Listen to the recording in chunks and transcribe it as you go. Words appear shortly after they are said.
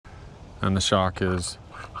and the shock is,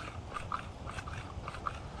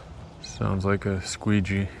 sounds like a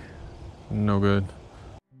squeegee. No good.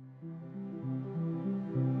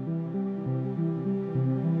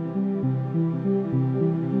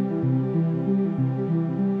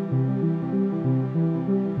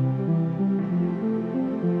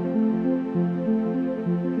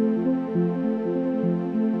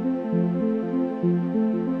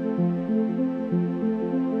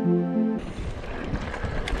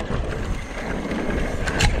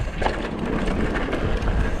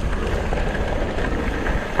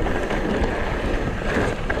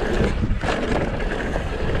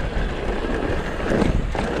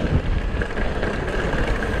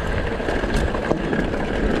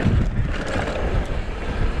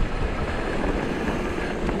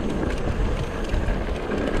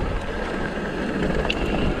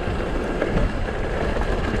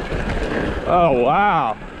 Oh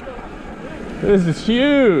wow, this is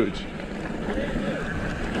huge.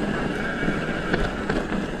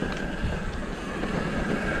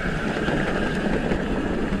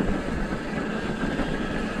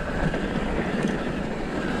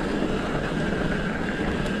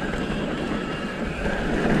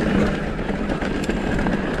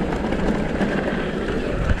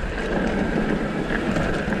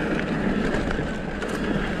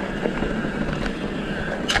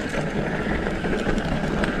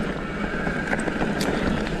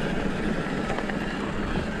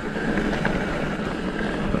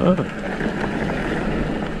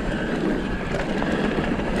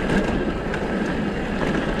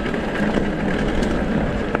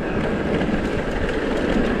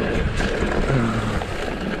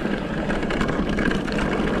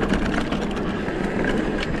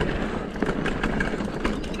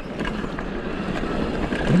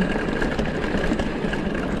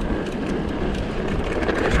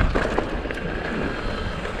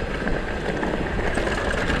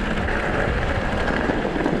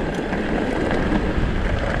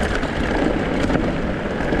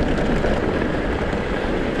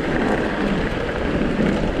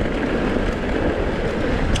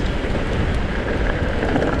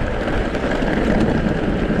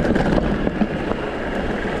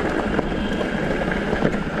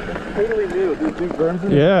 Totally new. These big berms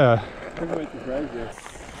in it? Yeah. I think I might surprise you.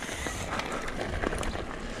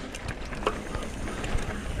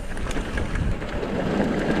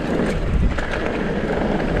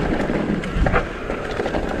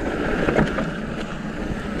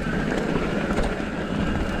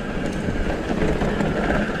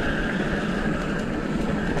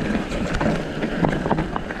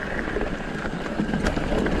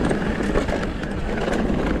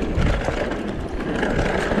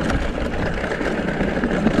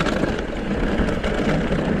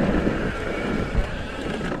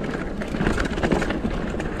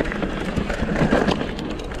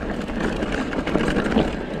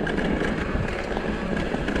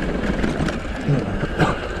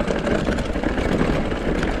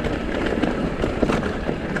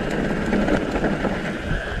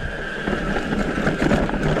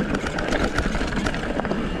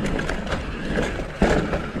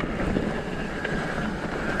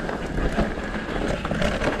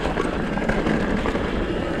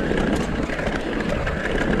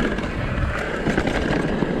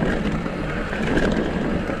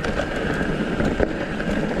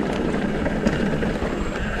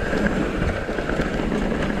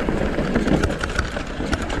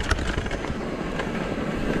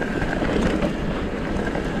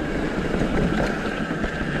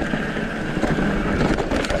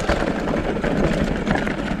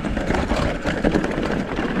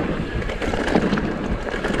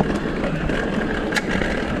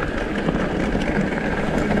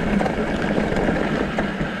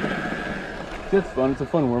 It's fun. It's a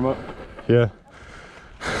fun warm up. Yeah.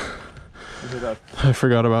 I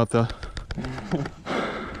forgot about that.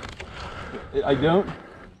 I don't.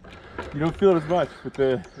 You don't feel it as much with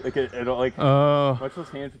the much less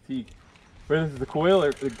hand fatigue. Whether this is the coil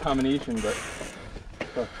or the combination, but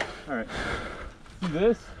all right. See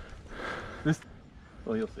this.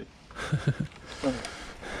 Well, you'll see. Okay.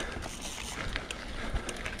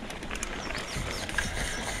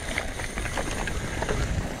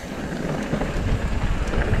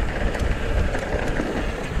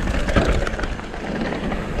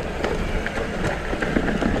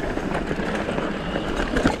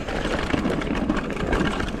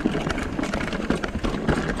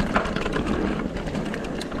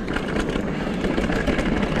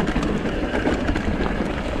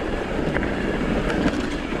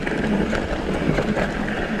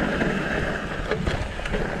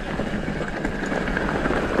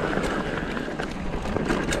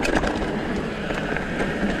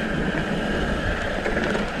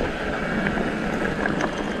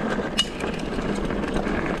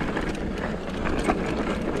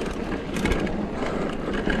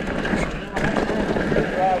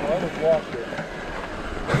 faster.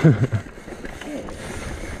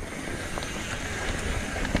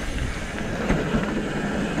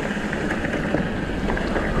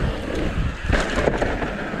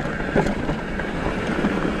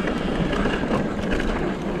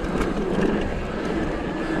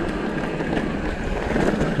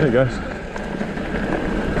 Hey guys.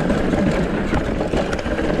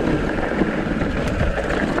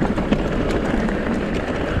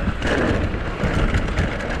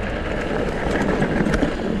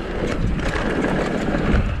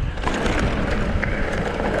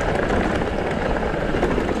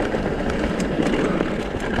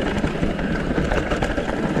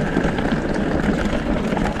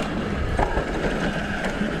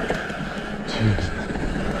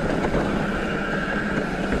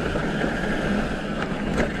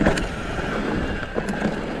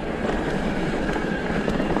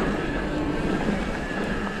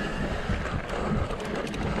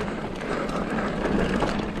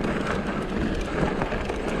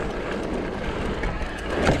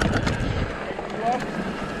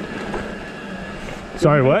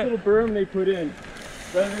 Sorry, what? Little berm they put in,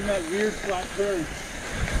 rather than that weird flat berm.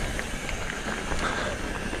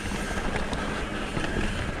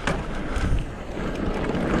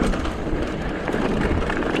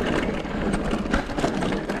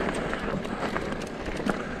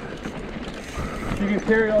 You can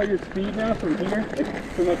carry all your speed now from here,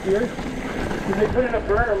 from up here, because they put in a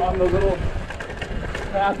berm on the little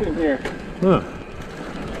path in here. Huh.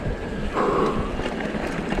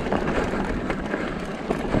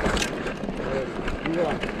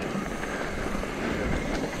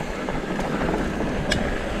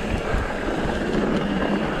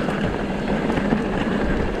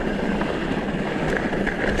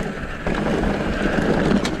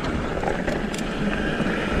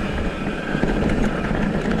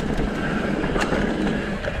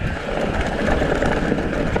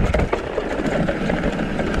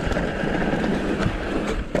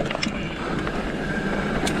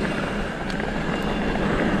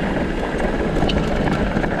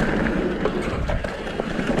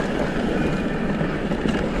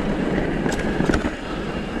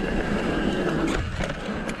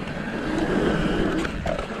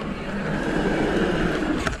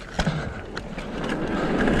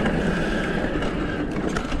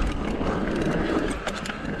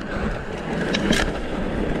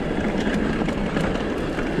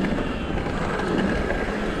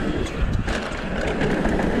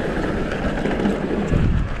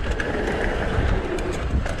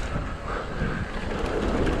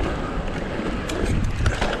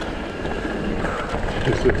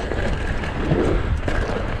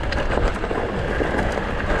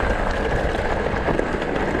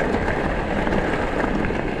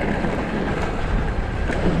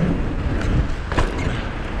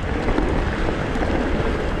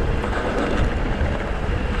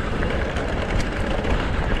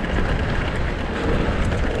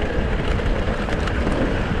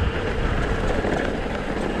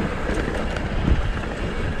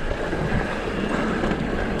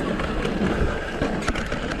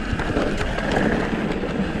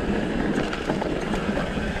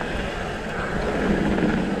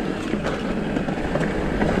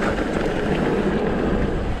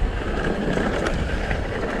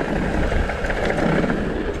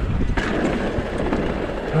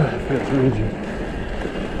 Rigid.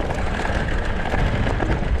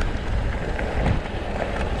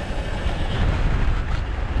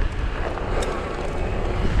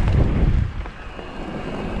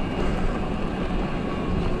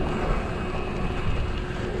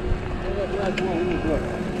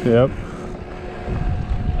 Yep.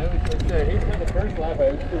 I hate the first lap.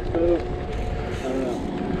 I was just so, I don't know,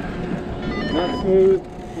 not smooth,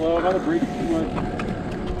 slow, not a brake too much.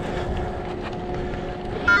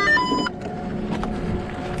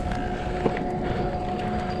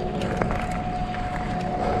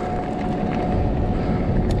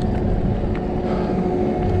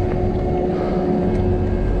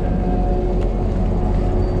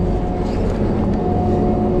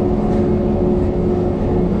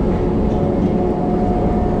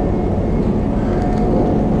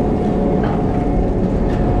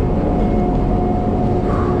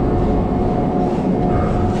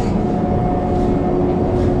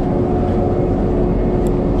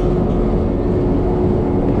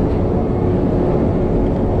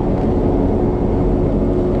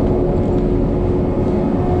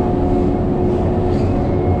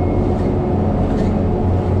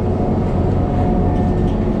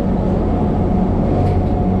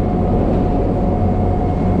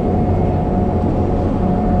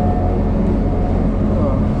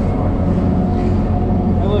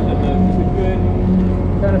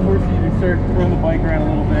 start throwing the bike around a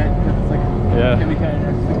little bit because it's like, Yeah. it can be kind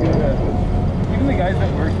of even the guys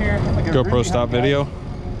that work here, like GoPro really stop video.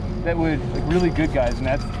 That would, like, really good guys, and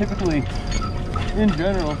that's typically, in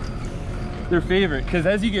general, their favorite, because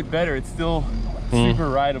as you get better, it's still super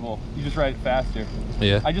rideable. You just ride it faster.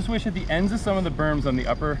 Yeah. I just wish at the ends of some of the berms on the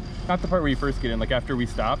upper, not the part where you first get in, like after we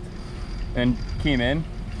stopped and came in,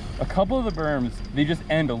 a couple of the berms, they just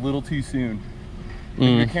end a little too soon. Like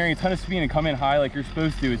you're carrying a ton of speed and come in high like you're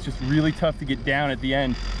supposed to. It's just really tough to get down at the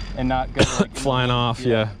end and not go like flying off.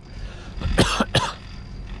 Yeah.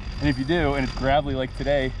 And if you do, and it's gravelly like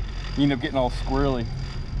today, you end up getting all squirrely.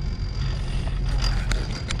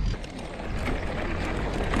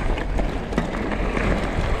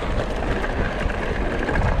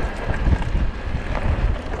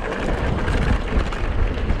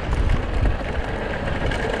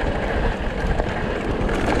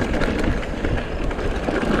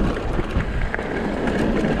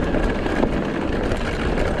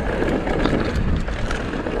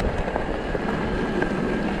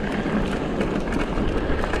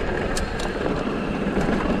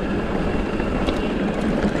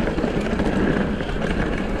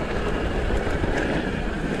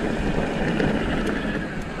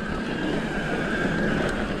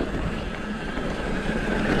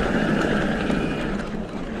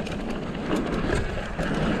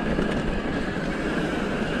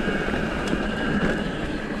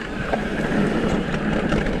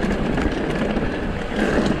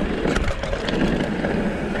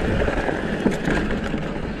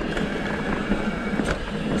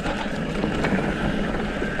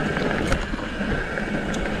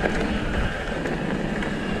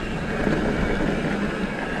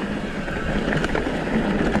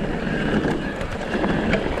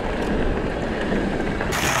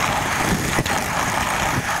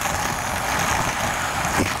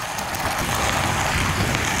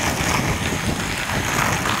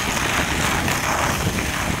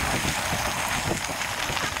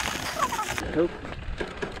 Nope.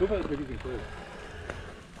 Go by the cookies and clothes.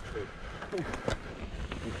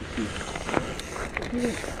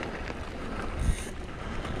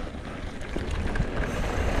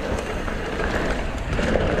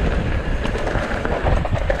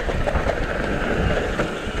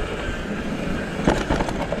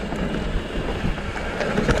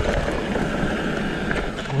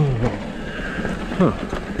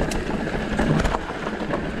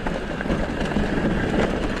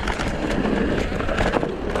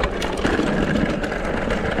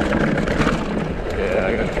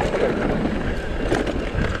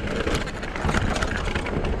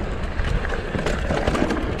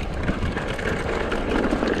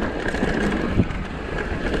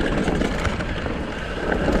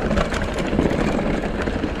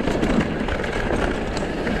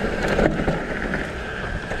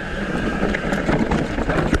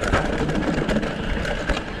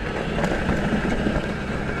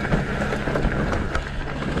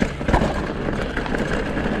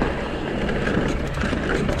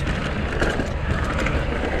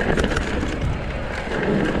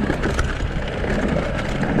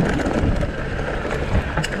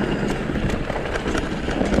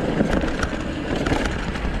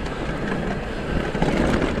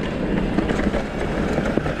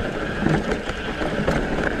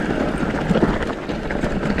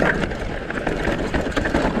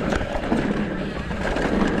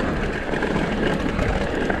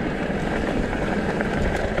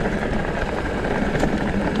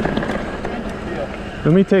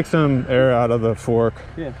 Let me take some air out of the fork.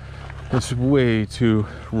 Yeah. It's way too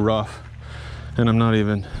rough, and I'm not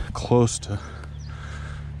even close to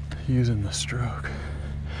using the stroke.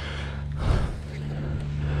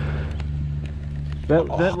 That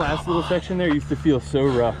last little section there used to feel so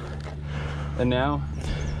rough, and now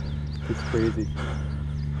it's crazy.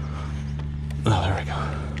 Oh, there we go.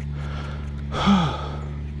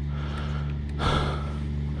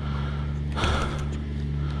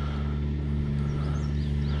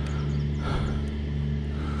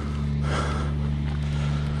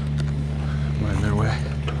 Mind their way.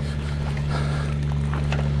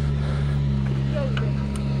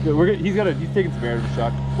 Good, he's taking some air to the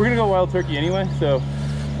shock. We're gonna go wild turkey anyway, so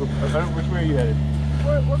which way are you headed?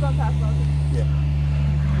 We're going past Marzocchi. Yeah.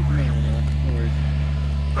 No worries.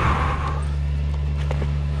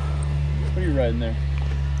 What are you riding there?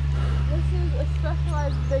 This is a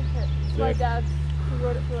specialized big hit. Sick. My dad's, he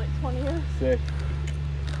rode it for like 20 years. Sick.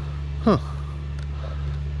 Huh.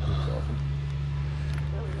 That's awesome.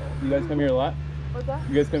 There we go. You guys come here a lot? What's that?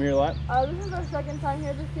 You guys come here a lot? This is our second time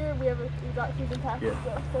here this year. We got season passes,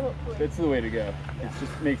 Yeah. so hopefully. That's the way to go. It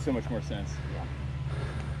just makes so much more sense.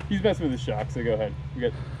 Yeah. He's messing with his shock, so go ahead.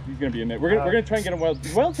 He's gonna be in there. We're gonna try and get him wild.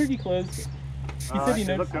 Is Wild Turkey closed? He said he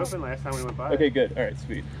looked open last time we went by. Okay, good. All right,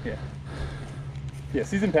 sweet. Yeah. Yeah,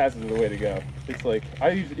 season passes are the way to go. It's like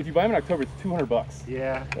if you buy them in October, it's $200.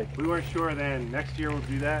 Yeah. Like we weren't sure then. Next year we'll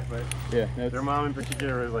do that, but yeah, their mom in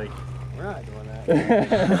particular was like, we're not doing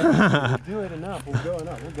that. We'll do it enough. We'll go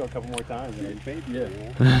enough. We'll go a couple more times. And yeah.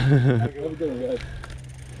 Have a good one, guys.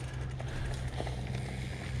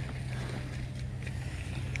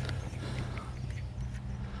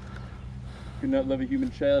 Could not love a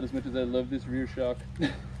human child as much as I love this rear shock.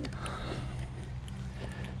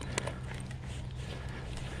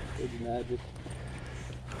 It's magic.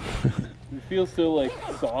 It feels so like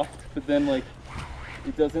soft, but then like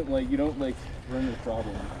it doesn't like you don't like run into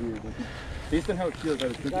problems. It's weird. Like, based on how it feels, I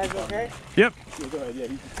was thinking. guys okay? Yep. Yeah, go ahead. Yeah,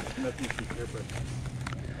 he's just messing with his airplane.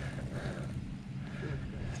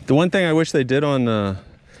 The one thing I wish they did on the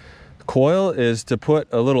coil is to put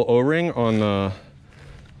a little O-ring on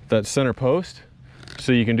that center post,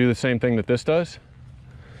 so you can do the same thing that this does.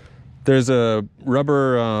 There's a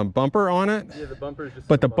rubber bumper on it. Yeah, the bumper is just.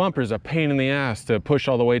 But the bumper's a pain in the ass to push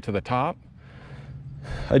all the way to the top.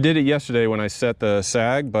 I did it yesterday when I set the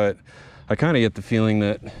sag, but I kind of get the feeling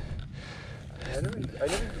that. I never used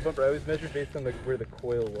the bumper. I always measured based on where the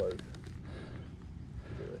coil was.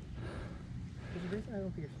 I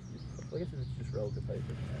don't think it's. I guess it's just relative height.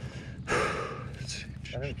 I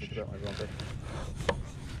haven't think about my bumper.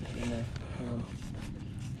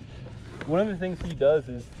 One of the things he does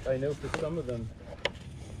is, I know for some of them,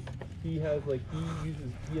 he has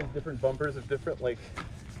different bumpers of different like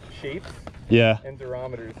shapes. Yeah. And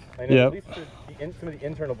durometers. I know at least for some of the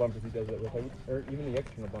internal bumpers he does it with, or even the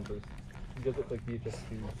external bumpers. He does it like VHS2s.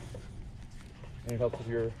 And it helps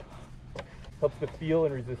with the feel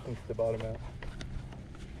and resistance to bottom out.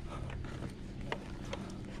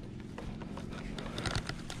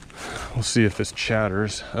 We'll see if this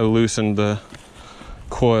chatters. I loosened the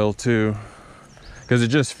coil too, because it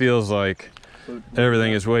just feels like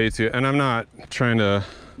everything is way too, and I'm not trying to.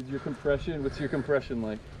 Is your compression, what's your compression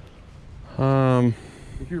like?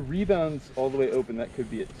 If your rebound's all the way open, that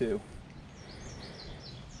could be it too.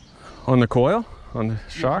 On the coil? On the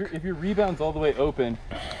shock? If your rebound's all the way open,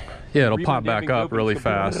 yeah, it'll pop back up really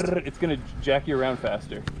fast. It's gonna jack you around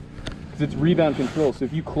faster. Because it's rebound control, so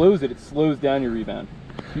if you close it, it slows down your rebound.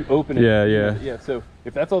 If you open it, yeah. So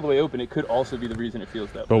if that's all the way open, it could also be the reason it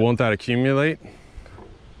feels that way. But won't that accumulate?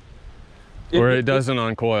 Or it doesn't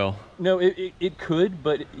on coil? No, it could,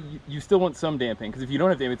 but you still want some damping, because if you don't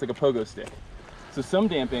have damping, it's like a pogo stick. So some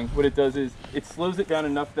damping, what it does is it slows it down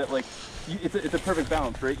enough that like it's a perfect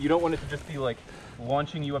balance, right? You don't want it to just be like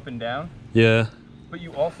launching you up and down. Yeah. But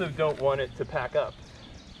you also don't want it to pack up.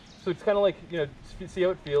 So it's kind of like, you know, see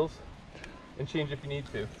how it feels and change if you need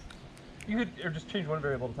to. You could, or just change one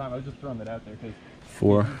variable at a time. I was just throwing that out there because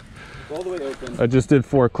 4. It's all the way open. I just did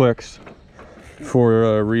 4 clicks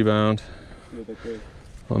for rebound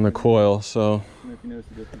on the coil, so. I don't know if you noticed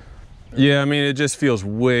the difference. Yeah, I mean, it just feels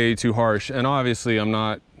way too harsh, and obviously I'm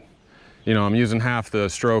not, you know, I'm using half the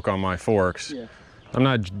stroke on my forks. Yeah. I'm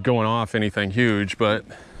not going off anything huge, but.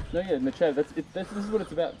 No, yeah, Chad, this is what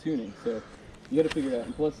it's about, tuning. So you got to figure it out.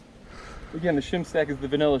 And plus, again, the shim stack is the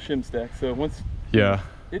vanilla shim stack. So once. Yeah.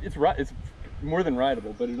 It's more than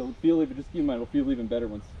rideable, but it'll feel even, just keep in mind, it'll feel even better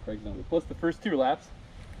once Craig's done with it. Plus the first 2 laps,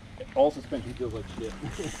 all suspension feels like shit,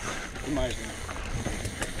 in my opinion.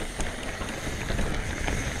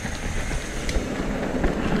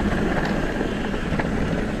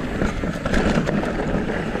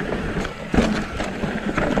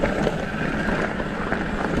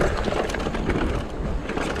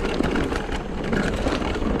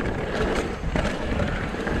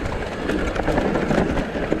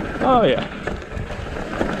 Oh yeah.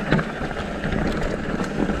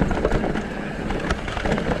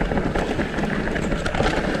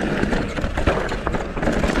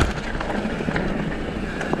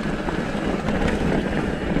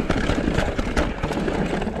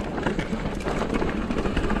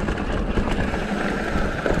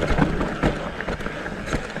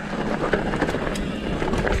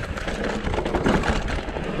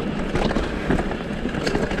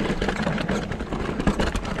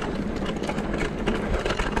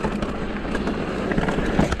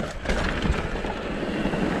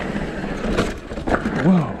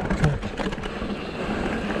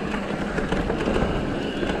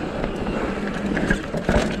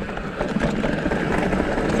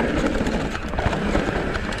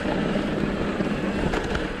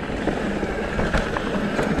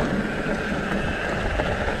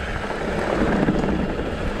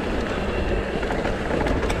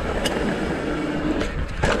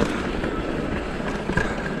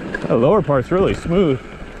 The lower part's really smooth.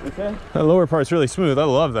 What's that? That lower part's really smooth. I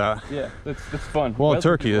love that. Yeah, that's fun. Wild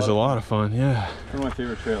Turkey is a lot of fun, yeah. One of my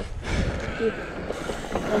favorite trails.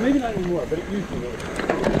 Well, maybe not anymore, but it used to be.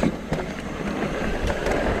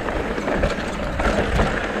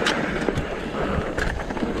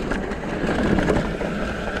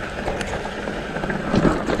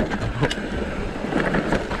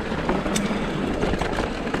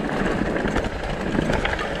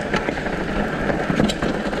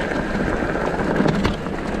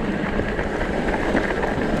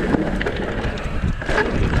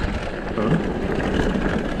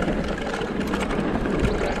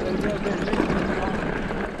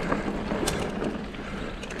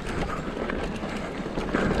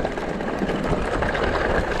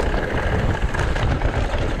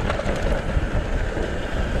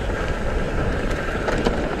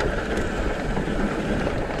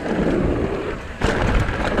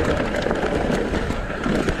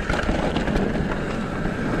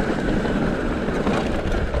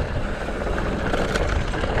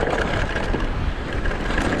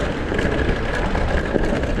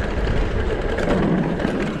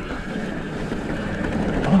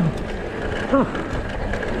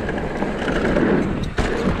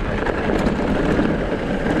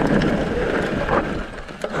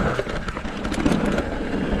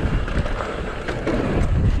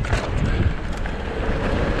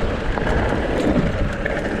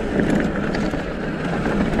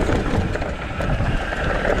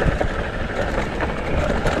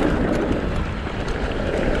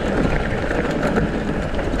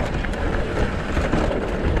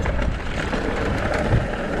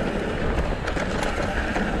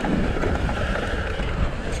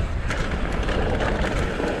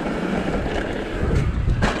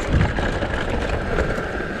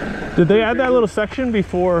 Did they add that little section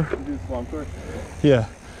before? Do the swamp course? Yeah.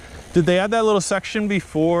 Did they add that little section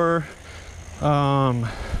before? You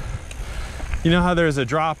know how there's a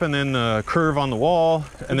drop and then the curve on the wall,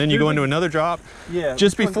 and then you go into another drop? Yeah.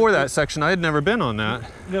 Just before that section, I had never been on that.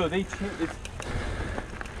 No, they changed.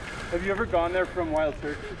 Have you ever gone there from Wild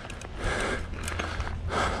Turkey?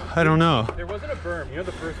 I don't know. There wasn't a berm. You know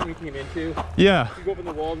the first one you came into? Yeah. You go up in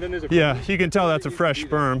the wall and then there's a berm. Yeah, you can tell that's a fresh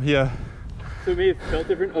berm. Yeah. So it may have felt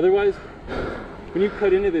different. Otherwise, when you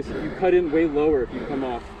cut into this, you cut in way lower if you come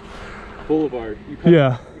off Boulevard. You cut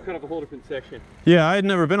Yeah. You cut off a whole different section. Yeah, I had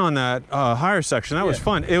never been on that higher section. That was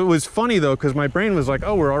fun. It was funny though, because my brain was like,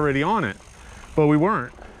 oh, we're already on it. But we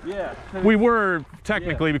weren't. Yeah. We were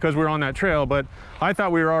technically because we were on that trail, but I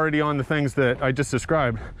thought we were already on the things that I just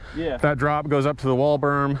described. Yeah. That drop goes up to the wall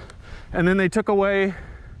berm. And then they took away,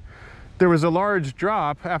 there was a large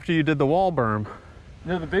drop after you did the wall berm.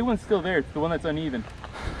 No, the big one's still there. It's the one that's uneven.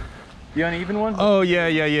 The uneven one? Oh, yeah.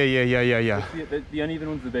 The uneven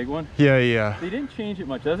one's the big one? Yeah. They didn't change it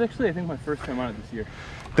much. That was actually, I think, my first time on it this year.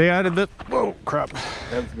 They added the, whoa, crap.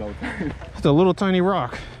 That was gold. It's a little tiny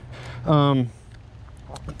rock.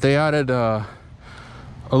 They added a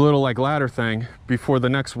little like ladder thing before the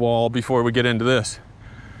next wall, before we get into this.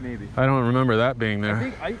 Maybe. I don't remember that being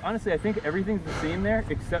there. Honestly, I think everything's the same there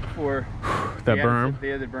except for that berm.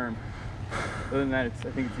 They added berm. Other than that, I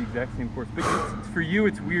think it's the exact same course. But for you,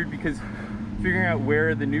 it's weird because figuring out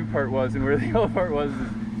where the new part was and where the yellow part was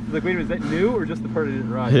is like, wait a minute, is that new or just the part I didn't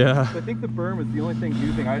ride? Yeah. So I think the berm was the only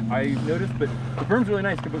new thing I noticed, but the berm's really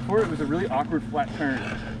nice because before it was a really awkward flat turn,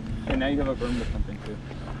 and now you have a berm with something too.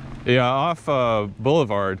 Yeah, off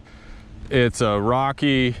Boulevard, it's a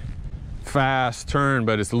rocky, fast turn,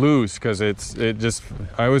 but it's loose because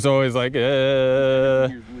I was always like,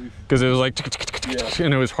 because it was like,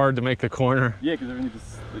 and it was hard to make the corner. Yeah, because everything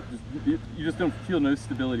you just don't feel no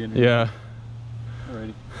stability in it. Yeah.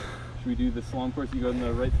 Alrighty. Should we do this long course? You go in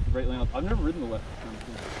the right lane. I've never ridden the left.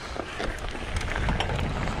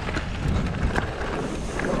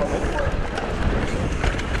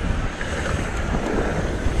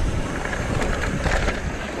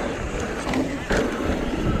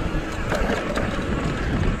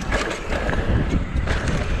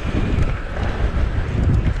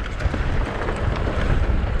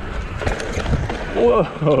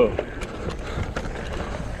 Whoa.